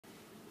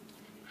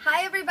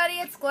Hi everybody,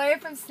 it's Gloria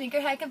from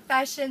Sneakerhead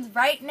Confessions.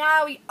 Right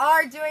now we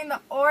are doing the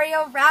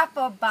Oreo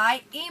raffle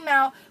by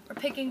email. We're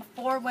picking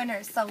 4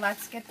 winners, so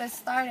let's get this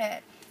started.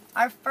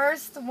 Our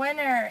first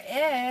winner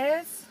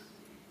is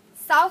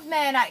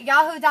Southman at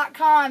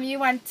yahoo.com. You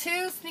won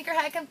 2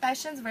 Sneakerhead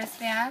Confessions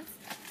wristbands.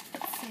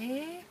 Let's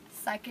see.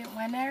 Second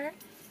winner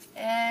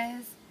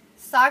is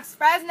Socks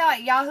Fresno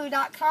at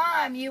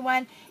yahoo.com. You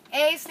won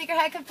a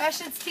Sneakerhead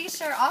Confessions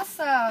t-shirt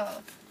also.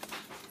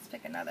 Let's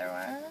pick another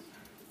one.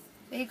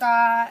 We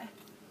got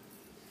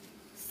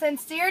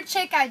Sincere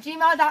Chick at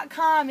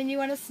gmail.com, and you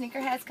won a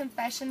Sneakerheads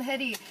Confession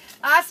hoodie.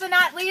 Last but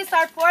not least,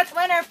 our 4th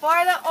winner for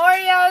the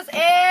Oreos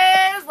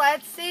is,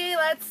 let's see,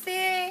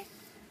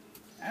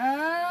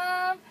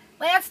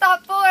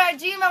 Lance.Fuller at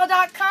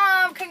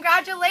gmail.com.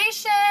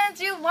 Congratulations,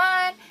 you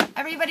won.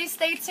 Everybody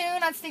stay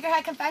tuned on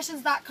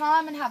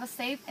sneakerheadconfessions.com and have a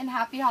safe and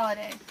happy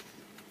holiday.